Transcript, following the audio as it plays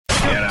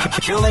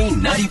KLLY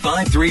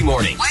 95.3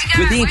 Mornings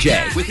with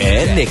EJ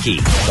and Nikki.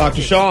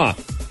 Dr. Shah.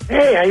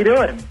 Hey, how you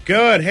doing?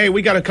 Good. Hey,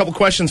 we got a couple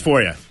questions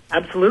for you.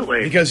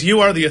 Absolutely. Because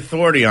you are the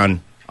authority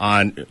on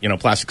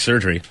plastic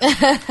surgery.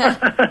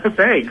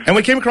 Thanks. And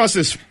we came across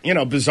this,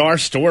 bizarre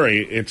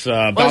story. It's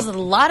about... Well, there's a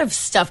lot of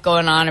stuff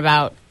going on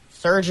about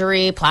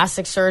surgery,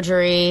 plastic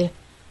surgery.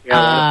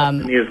 Yeah, in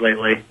the news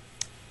lately.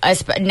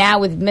 Now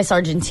with Miss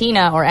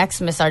Argentina, or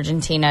ex-Miss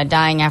Argentina,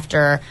 dying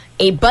after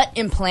a butt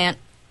implant.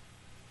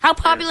 How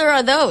popular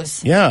are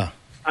those? Yeah.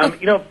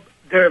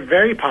 They're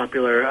very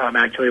popular,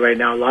 actually, right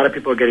now. A lot of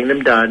people are getting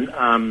them done.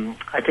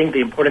 I think the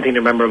important thing to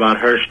remember about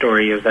her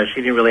story is that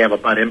she didn't really have a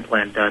butt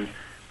implant done.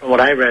 From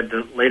what I read,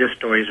 the latest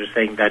stories are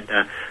saying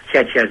that she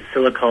had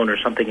silicone or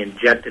something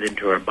injected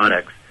into her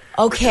buttocks.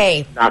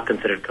 Okay. Not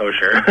considered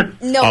kosher.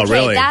 No, Oh, okay,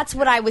 really? that's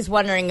what I was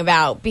wondering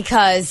about,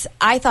 because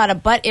I thought a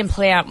butt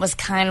implant was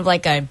kind of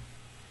like a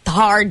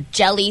hard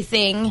jelly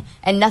thing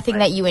and nothing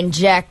that you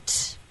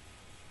inject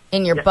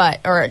in your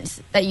butt, or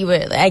that you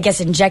would, I guess,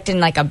 inject in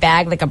like a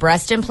bag, like a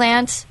breast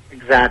implant.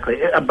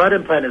 Exactly. A butt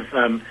implant is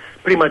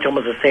pretty much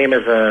almost the same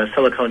as a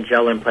silicone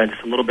gel implant.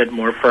 It's a little bit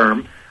more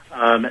firm.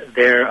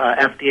 They're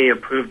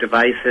FDA-approved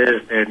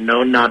devices. They're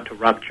known not to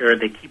rupture.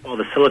 They keep all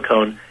the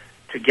silicone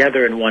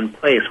together in one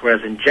place,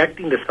 whereas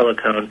injecting the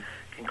silicone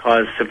can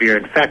cause severe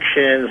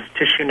infections,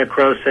 tissue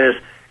necrosis,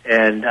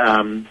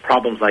 and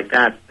problems like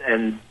that.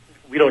 And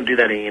we don't do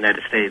that in the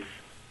United States.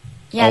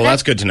 Yeah,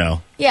 that's good to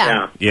know.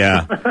 Yeah.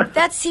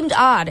 That seemed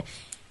odd.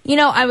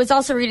 I was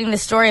also reading the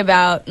story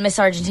about Miss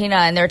Argentina,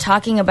 and they're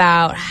talking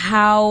about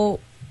how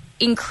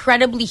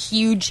incredibly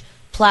huge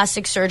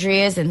plastic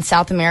surgery is in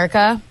South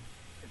America.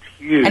 It's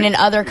huge. And in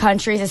other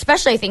countries,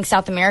 especially I think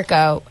South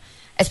America,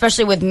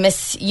 especially with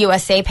Miss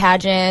USA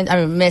pageant,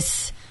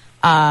 Miss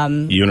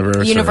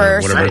Universe,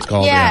 or whatever it's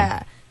called.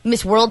 Yeah.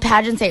 Miss World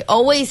pageants, they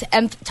always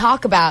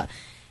talk about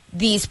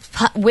these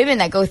women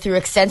that go through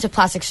extensive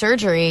plastic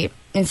surgery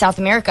in South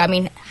America. I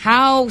mean,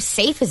 how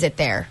safe is it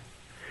there?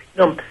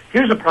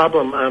 Here's the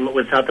problem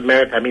with South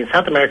America. I mean,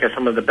 South America has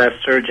some of the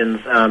best surgeons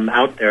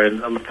out there.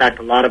 And in fact,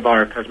 a lot of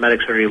our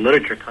cosmetic surgery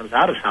literature comes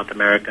out of South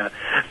America.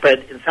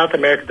 But in South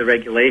America, the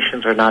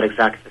regulations are not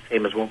exactly the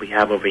same as what we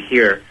have over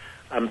here.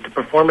 To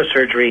perform a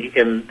surgery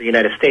in the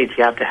United States,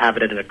 you have to have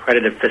it at an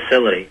accredited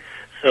facility.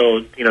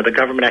 So, the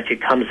government actually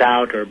comes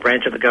out, or a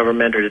branch of the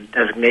government, or the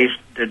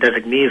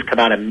designees come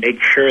out and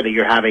make sure that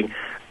you're having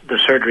the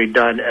surgery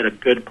done at a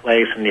good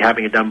place and you're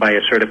having it done by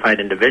a certified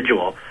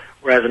individual.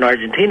 Whereas in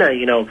Argentina,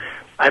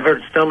 I've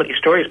heard so many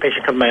stories.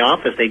 Patients come to my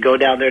office, they go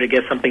down there to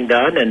get something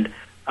done,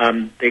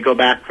 and they go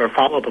back for a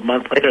follow-up a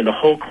month later, and the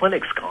whole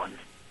clinic's gone.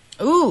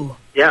 Ooh.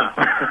 Yeah.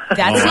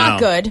 That's not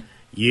good.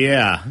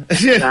 Yeah.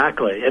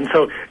 Exactly. And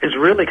so it's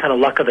really kind of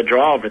luck of the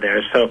draw over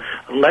there. So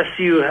unless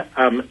you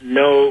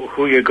know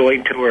who you're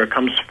going to, or it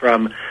comes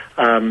from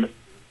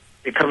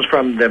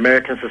the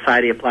American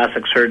Society of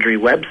Plastic Surgery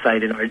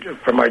website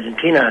from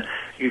Argentina,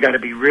 you got to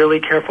be really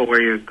careful where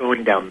you're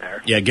going down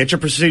there. Yeah, get your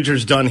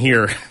procedures done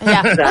here.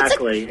 Yeah.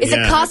 Exactly. Is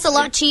it cost a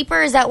lot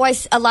cheaper? Is that why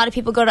a lot of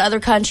people go to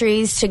other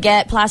countries to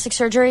get plastic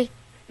surgery?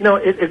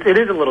 It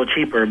is a little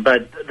cheaper,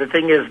 but the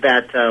thing is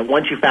that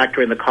once you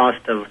factor in the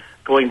cost of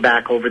going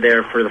back over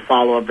there for the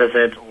follow-up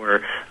visit,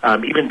 or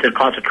even the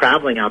cost of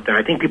traveling out there,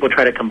 I think people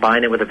try to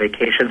combine it with a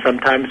vacation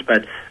sometimes,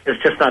 but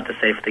it's just not the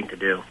safe thing to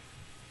do.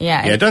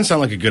 Yeah, it doesn't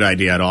sound like a good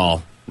idea at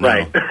all. No.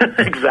 Right.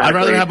 Exactly. I'd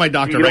rather have my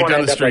doctor right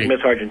down the street. Like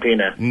Miss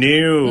Argentina.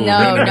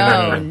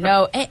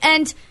 No.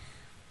 And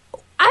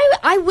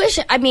I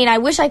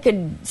wish I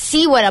could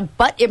see what a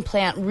butt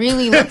implant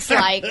really looks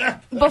like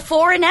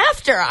before and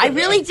after. I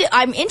really do.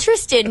 I'm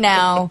interested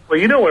now. Well,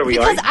 you know where we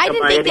are. Because I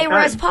didn't think they were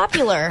as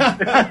popular.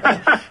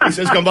 He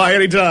says come by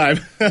anytime.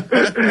 We'll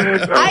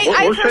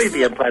show you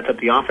the implants at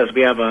the office.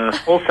 We have a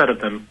whole set of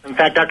them. In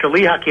fact, Dr.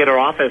 Lehaki at our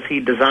office, he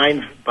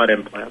designs butt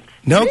implants.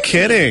 No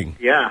kidding.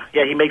 Yeah.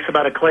 He makes them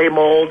out of clay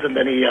molds, and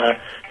then he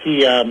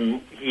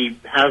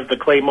has the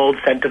clay mold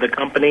sent to the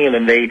company, and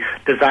then they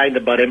design the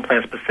butt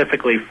implant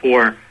specifically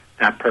for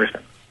that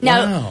person.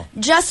 Now,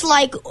 just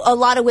like a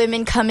lot of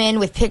women come in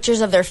with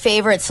pictures of their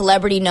favorite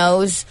celebrity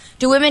nose,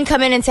 do women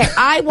come in and say,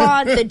 I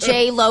want the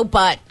J-Lo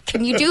butt.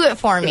 Can you do it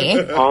for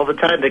me? All the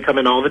time. They come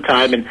in all the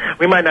time, and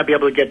we might not be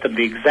able to get them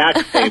the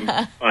exact same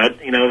butt.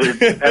 It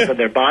depends on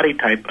their body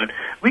type, but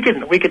we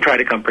can try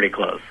to come pretty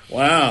close.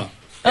 Wow.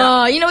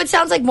 It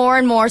sounds like more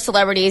and more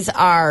celebrities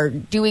are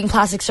doing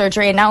plastic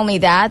surgery, and not only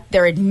that,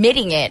 they're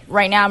admitting it.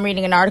 Right now I'm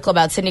reading an article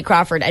about Cindy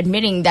Crawford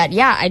admitting that,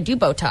 yeah, I do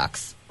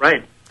Botox.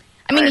 Right.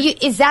 I mean,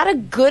 is that a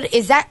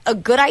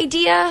good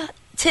idea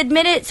to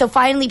admit it? So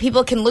finally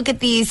people can look at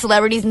these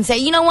celebrities and say,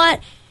 you know what?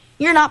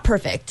 You're not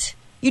perfect.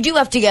 You do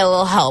have to get a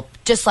little help,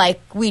 just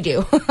like we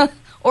do.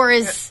 Or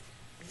is...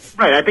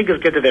 Right. I think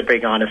it's good that they're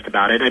being honest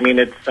about it. I mean,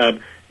 it's...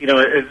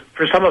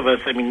 for some of us,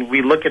 I mean,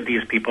 we look at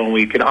these people and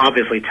we can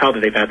obviously tell that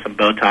they've had some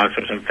Botox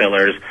or some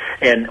fillers.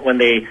 And when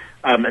they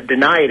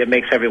deny it, it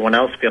makes everyone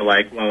else feel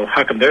like, well,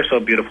 how come they're so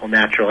beautiful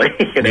naturally?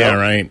 Yeah,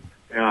 right.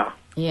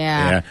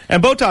 Yeah.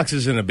 And Botox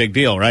isn't a big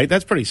deal, right?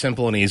 That's pretty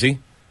simple and easy.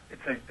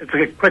 It's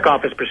a quick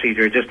office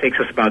procedure. It just takes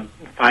us about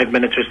 5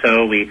 minutes or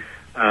so. We,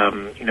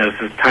 this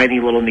is a tiny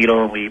little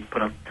needle, and we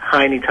put a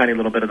tiny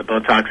little bit of the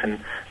Botox in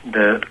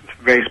the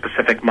very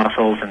specific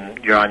muscles,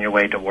 and you're on your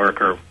way to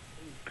work or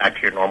back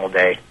to your normal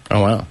day.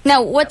 Oh, wow.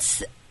 Now,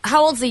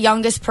 how old's the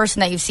youngest person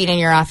that you've seen in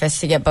your office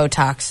to get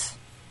Botox?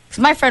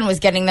 Because my friend was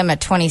getting them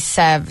at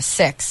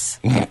 26.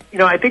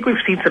 I think we've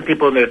seen some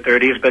people in their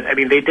 30s, but, I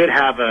mean, they did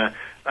have a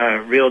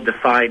real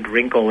defined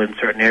wrinkle in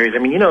certain areas. I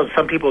mean,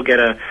 some people get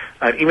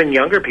even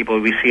younger people,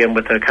 we see them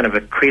with a kind of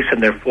a crease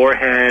in their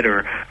forehead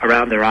or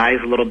around their eyes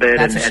a little bit.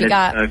 That's what she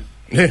got.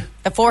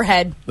 The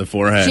forehead. The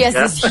forehead. She has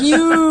this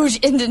huge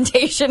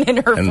indentation in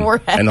her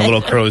forehead. And the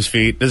little crow's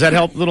feet. Does that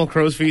help little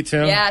crow's feet,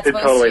 too? Yeah, it's it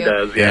totally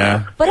does,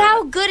 yeah. But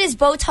how good is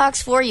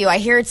Botox for you? I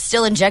hear it's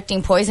still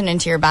injecting poison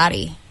into your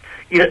body.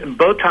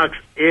 Botox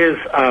is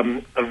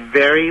a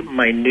very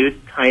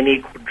minute,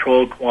 tiny,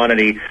 controlled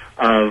quantity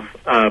of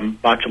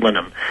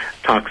botulinum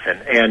toxin.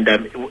 And,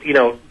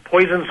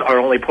 poisons are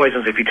only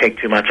poisons if you take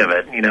too much of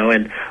it,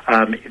 and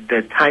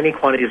the tiny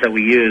quantities that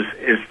we use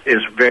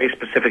is very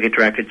specifically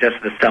directed just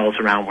to the cells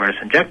around where it's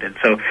injected.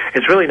 So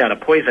it's really not a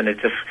poison. It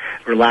just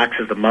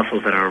relaxes the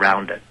muscles that are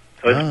around it.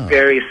 So it's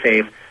very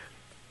safe.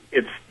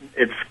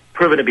 It's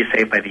proven to be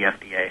safe by the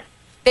FDA.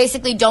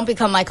 Basically, don't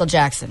become Michael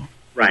Jackson.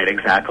 Right,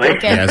 exactly.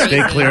 Yeah,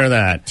 stay clear of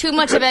that. Too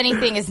much of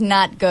anything is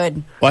not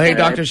good. Well, hey,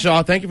 Dr.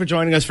 Shah, thank you for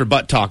joining us for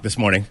Butt Talk this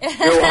morning.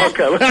 You're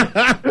welcome.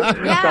 Talk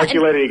to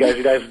you later, you guys.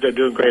 You guys are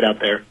doing great out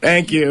there.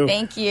 Thank you.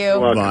 Thank you.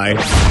 Bye.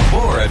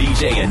 More of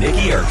EJ and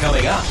Nikki are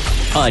coming up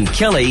on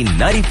Kelly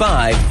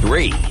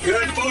 95.3.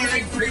 Good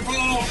morning,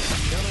 people.